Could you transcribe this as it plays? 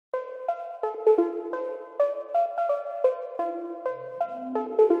Hi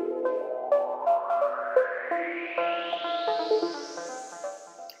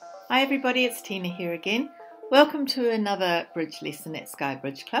everybody, it's Tina here again. Welcome to another bridge lesson at Sky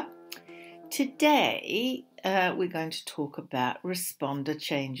Bridge Club. Today we're going to talk about responder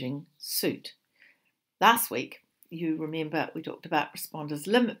changing suit. Last week, you remember we talked about responders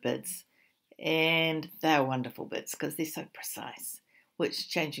limit bids, and they're wonderful bids because they're so precise, which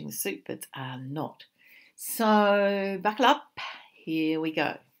changing the suit bids are not. So buckle up, here we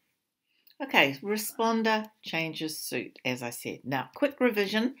go. Okay, responder changes suit, as I said. Now, quick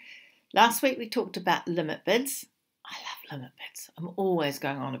revision. Last week we talked about limit bids. I love limit bids. I'm always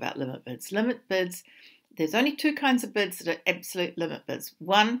going on about limit bids. Limit bids, there's only two kinds of bids that are absolute limit bids.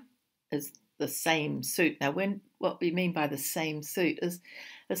 One is the same suit. Now, what we mean by the same suit is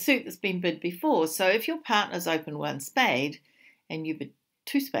a suit that's been bid before. So if your partner's open one spade and you bid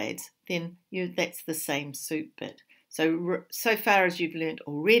two spades, then that's the same suit bid. So far as you've learnt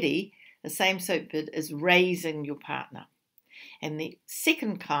already, the same suit bid is raising your partner. And the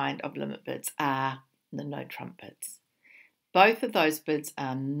second kind of limit bids are the no trump bids. Both of those bids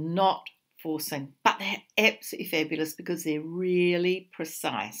are not forcing, but they're absolutely fabulous because they're really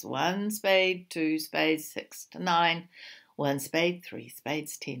precise. One spade, two spades, 6 to 9. One spade, 3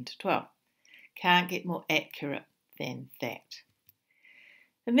 spades, 10 to 12. Can't get more accurate than that.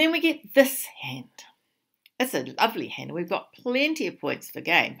 And then we get this hand. It's a lovely hand. We've got plenty of points for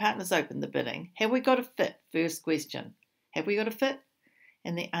game. Partners open the bidding. Have we got a fit? First question. Have we got a fit?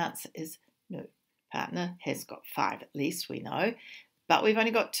 And the answer is no. Partner has got 5 at least, we know. But we've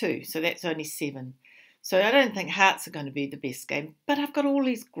only got 2, so that's only 7. So I don't think hearts are going to be the best game. But I've got all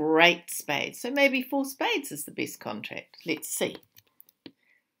these great spades. So maybe 4 spades is the best contract. Let's see.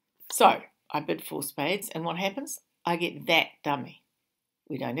 So I bid 4 spades. And what happens? I get that dummy.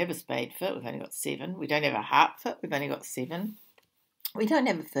 We don't have a spade fit, we've only got 7. We don't have a heart fit, we've only got 7. We don't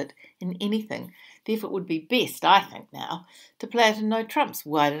have a fit in anything. Therefore, it would be best, I think now, to play it in no trumps.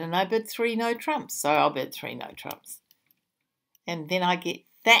 Why didn't I bid 3 no trumps? So I'll bid 3 no trumps. And then I get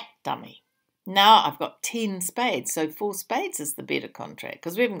that dummy. Now I've got 10 spades, so 4 spades is the better contract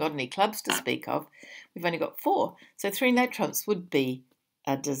because we haven't got any clubs to speak of. We've only got 4. So 3 no trumps would be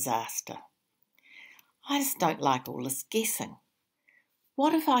a disaster. I just don't like all this guessing.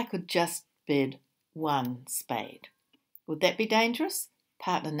 What if I could just bid 1 spade? Would that be dangerous?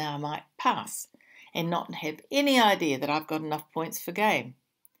 Partner now might pass and not have any idea that I've got enough points for game.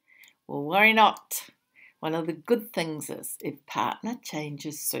 Well, worry not. One of the good things is if partner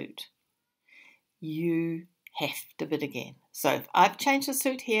changes suit, you have to bid again. So if I've changed the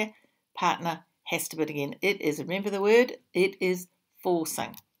suit here, partner has to bid again. It is, remember the word, it is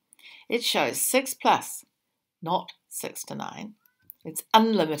forcing. It shows 6 plus, not 6 to 9. It's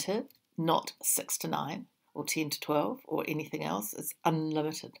unlimited, not 6 to 9 or 10 to 12 or anything else. It's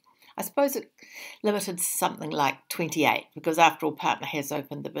unlimited. I suppose it limited something like 28 because after all, partner has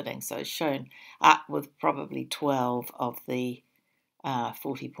opened the bidding. So it's shown up with probably 12 of the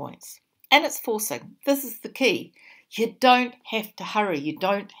 40 points. And it's forcing. This is the key. You don't have to hurry. You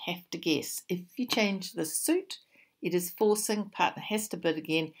don't have to guess. If you change the suit, it is forcing. Partner has to bid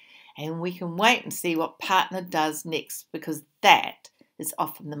again. And we can wait and see what partner does next because that is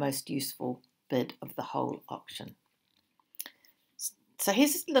often the most useful bid of the whole auction. So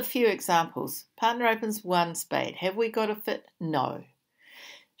here's a few examples. Partner opens 1 spade. Have we got a fit? No.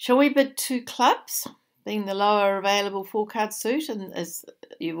 Shall we bid 2 clubs, being the lower available 4-card suit, and as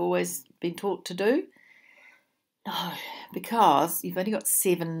you've always been taught to do? No, because you've only got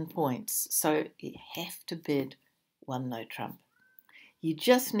 7 points, so you have to bid 1 no trump. You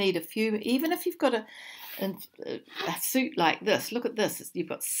just need a few, even if you've got a suit like this. Look at this. You've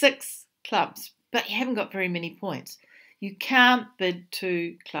got 6 clubs, but you haven't got very many points. You can't bid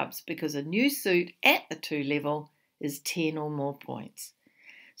 2 clubs because a new suit at the 2 level is 10 or more points.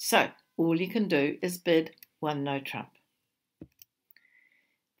 So all you can do is bid 1 no trump.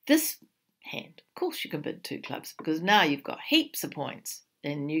 This hand, of course you can bid 2 clubs because now you've got heaps of points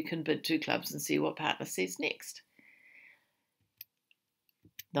and you can bid 2 clubs and see what partner says next.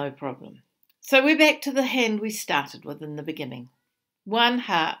 No problem. So we're back to the hand we started with in the beginning. 1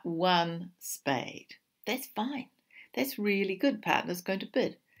 heart, 1 spade. That's fine. That's really good. Partner's going to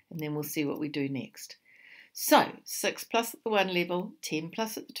bid. And then we'll see what we do next. So 6 plus at the 1 level, 10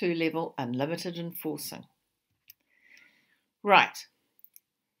 plus at the 2 level, unlimited and forcing. Right.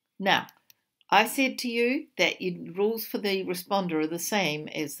 Now, I said to you that the rules for the responder are the same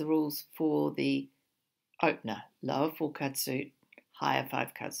as the rules for the opener. Lower 4-card suit, higher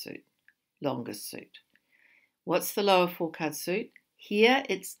 5-card suit, longest suit. What's the lower 4-card suit? Here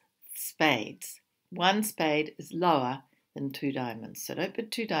it's spades. 1 spade is lower than 2 diamonds. So don't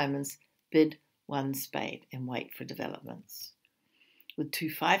bid 2 diamonds, bid 1 spade and wait for developments. With 2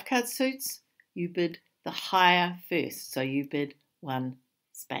 5-card suits, you bid the higher first. So you bid 1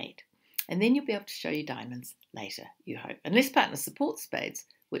 spade. And then you'll be able to show your diamonds later, you hope. Unless partner supports spades,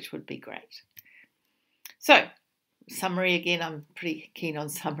 which would be great. So, summary again, I'm pretty keen on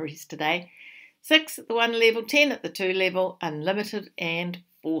summaries today. 6 at the 1 level, 10 at the 2 level, unlimited and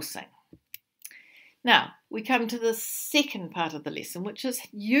forcing. Now, we come to the second part of the lesson, which is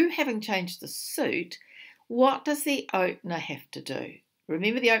you having changed the suit, what does the opener have to do?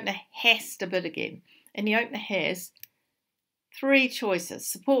 Remember, the opener has to bid again, and the opener has 3 choices: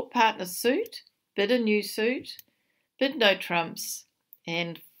 support partner's suit, bid a new suit, bid no trumps,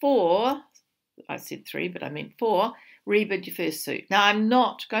 and 4, I said 3, but I meant 4, rebid your first suit. Now, I'm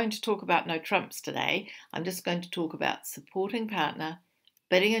not going to talk about no trumps today. I'm just going to talk about supporting partner,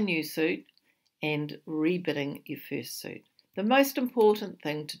 bidding a new suit, and rebidding your first suit. The most important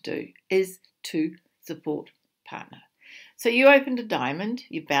thing to do is to support partner. So you opened a diamond,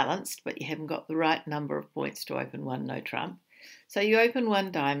 you balanced, but you haven't got the right number of points to open 1 no trump. So you open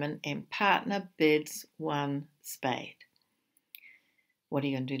 1 diamond and partner bids 1 spade. What are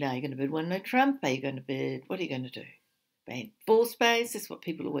you going to do now? You're going to bid 1 no trump? Are you going to bid, what are you going to do? Bid 4 spades? That's what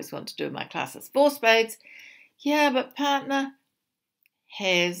people always want to do in my classes. 4 spades? Yeah, but partner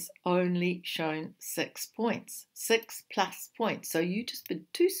has only shown 6 points. 6 plus points. So you just bid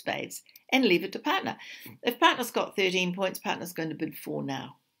 2 spades and leave it to partner. If partner's got 13 points, partner's going to bid 4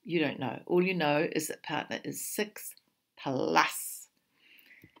 now. You don't know. All you know is that partner is 6 plus.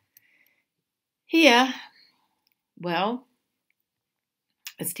 Here, well,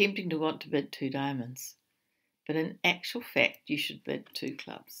 it's tempting to want to bid 2 diamonds, but in actual fact, you should bid 2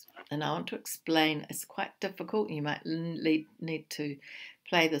 clubs. And I want to explain, it's quite difficult. You might need to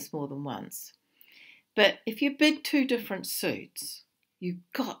play this more than once. But if you bid 2 different suits,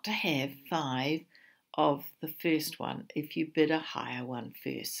 you've got to have 5 of the first one if you bid a higher one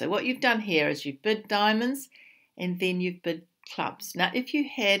first. So what you've done here is you've bid diamonds and then you've bid clubs. Now, if you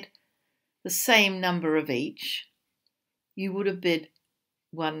had the same number of each, you would have bid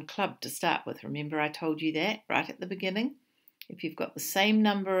 1 club to start with. Remember I told you that right at the beginning? If you've got the same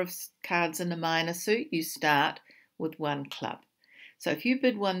number of cards in a minor suit, you start with 1 club. So if you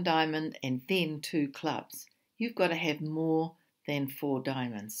bid 1 diamond and then 2 clubs, you've got to have more than 4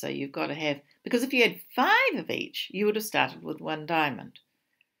 diamonds. So you've got to have, because if you had 5 of each, you would have started with 1 diamond.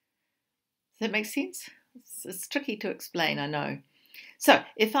 Does that make sense? It's tricky to explain, I know. So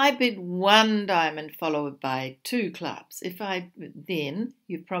if I bid 1 diamond followed by 2 clubs, then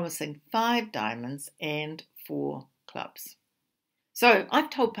you're promising 5 diamonds and 4 clubs. So I've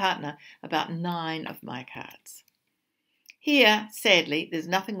told partner about 9 of my cards. Here, sadly, there's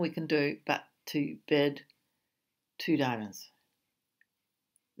nothing we can do but to bid 2 diamonds.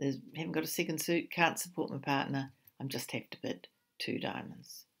 Haven't got a second suit, can't support my partner. I just have to bid 2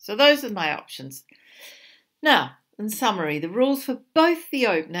 diamonds. So those are my options. Now, in summary, the rules for both the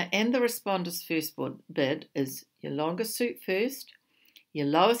opener and the responder's first bid is your longest suit first, your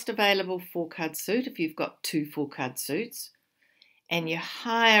lowest available 4-card suit if you've got 2 4-card suits, and your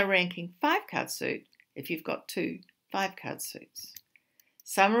higher ranking 5-card suit if you've got 2 5-card suits.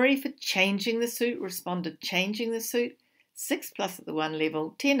 Summary for changing the suit, responded changing the suit, 6 plus at the 1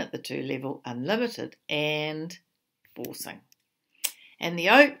 level, 10 at the 2 level, unlimited, and forcing. And the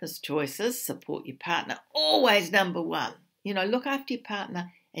opener's choices, support your partner, always number 1. You know, look after your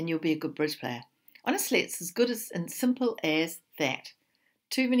partner and you'll be a good bridge player. Honestly, it's as good as and simple as that.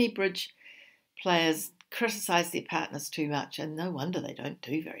 Too many bridge players criticise their partners too much, and no wonder they don't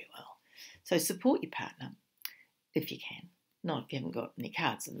do very well. So support your partner if you can. Not if you haven't got any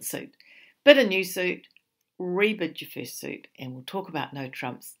cards in the suit. Bid a new suit, rebid your first suit, and we'll talk about no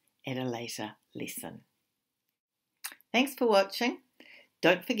trumps at a later lesson. Thanks for watching.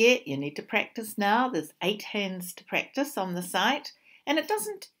 Don't forget, you need to practice now. There's 8 hands to practice on the site, and it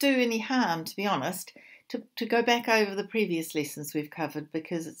doesn't do any harm, to be honest, to go back over the previous lessons we've covered,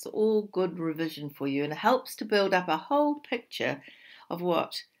 because it's all good revision for you, and it helps to build up a whole picture of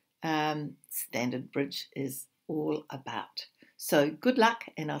what Standard Bridge is all about. So good luck,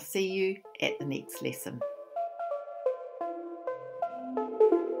 and I'll see you at the next lesson.